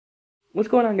What's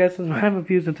going on, guys? This is Ryan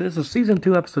Reviews, and this is Season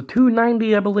 2, Episode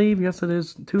 290, I believe. Yes, it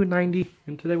is 290.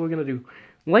 And today we're going to do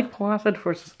Lake Placid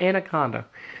versus Annaconda,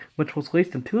 which was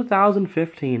released in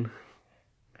 2015.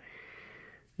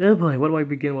 Oh boy, what do I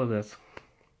begin with this?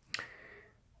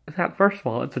 First of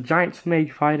all, it's a giant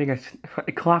snake fighting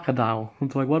a crocodile.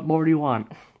 It's like, what more do you want?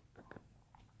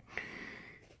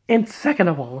 And second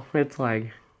of all, it's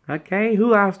like, okay,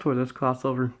 who asked for this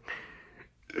crossover?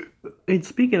 And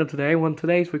speaking of today, when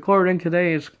today's recording,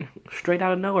 today is straight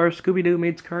out of nowhere. Scooby-Doo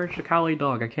meets Courage the Cowardly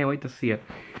Dog. I can't wait to see it.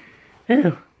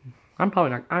 I'm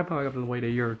probably have to wait a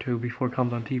year or two before it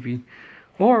comes on TV.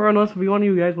 Or unless if one of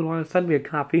you guys would want to send me a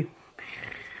copy,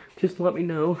 just let me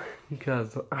know,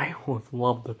 because I would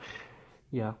love to.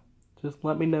 Yeah, just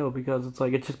let me know, because it's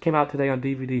like it just came out today on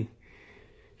DVD.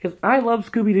 Because I love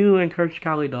Scooby-Doo and Courage the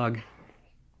Cowardly Dog.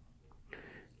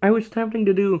 I was tempting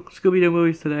to do Scooby-Doo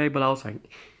movies today, but I was like,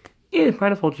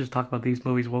 might as well just talk about these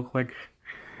movies real quick.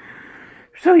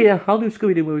 So yeah, I'll do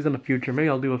Scooby-Doo movies in the future. Maybe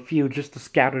I'll do a few just to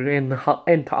scatter it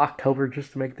into October,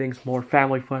 just to make things more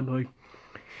family-friendly.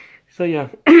 So yeah,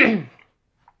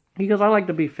 because I like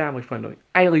to be family-friendly.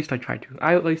 At least I try to.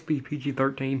 I at least be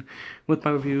PG-13 with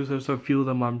my reviews. There's a few of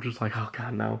them I'm just like, oh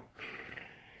god, no.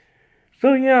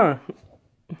 So yeah,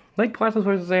 Lake Placid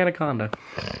vs. Annaconda.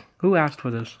 Who asked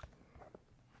for this?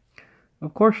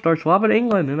 Of course, stars Robert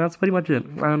England, and that's pretty much it.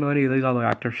 I don't know any of these other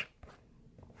actors.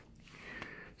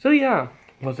 So yeah,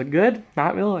 was it good?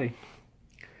 Not really.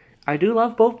 I do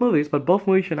love both movies, but both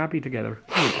movies should not be together.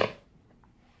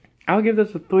 I'll give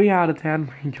this a 3 out of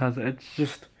 10, because it's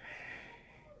just...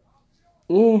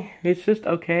 it's just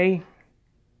okay.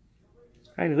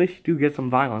 I mean, at least you do get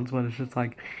some violence, but it's just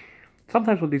like...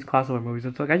 sometimes with these crossover movies,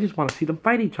 it's like, I just want to see them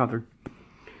fight each other.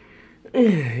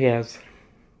 Yes.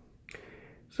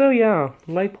 So yeah,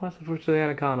 Lake Placid vs.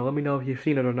 Annaconda. Let me know if you've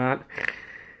seen it or not.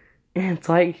 And it's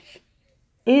like,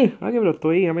 I'll give it a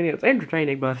 3. I mean, it's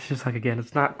entertaining, but it's just like, again,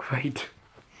 it's not great.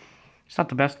 It's not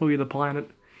the best movie on the planet.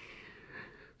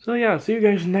 So yeah, see you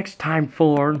guys next time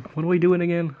for, what are we doing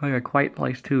again? Oh yeah, Quiet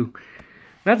Place 2.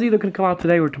 That's either going to come out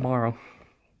today or tomorrow.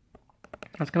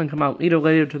 That's going to come out either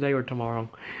later today or tomorrow.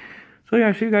 So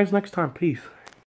yeah, see you guys next time. Peace.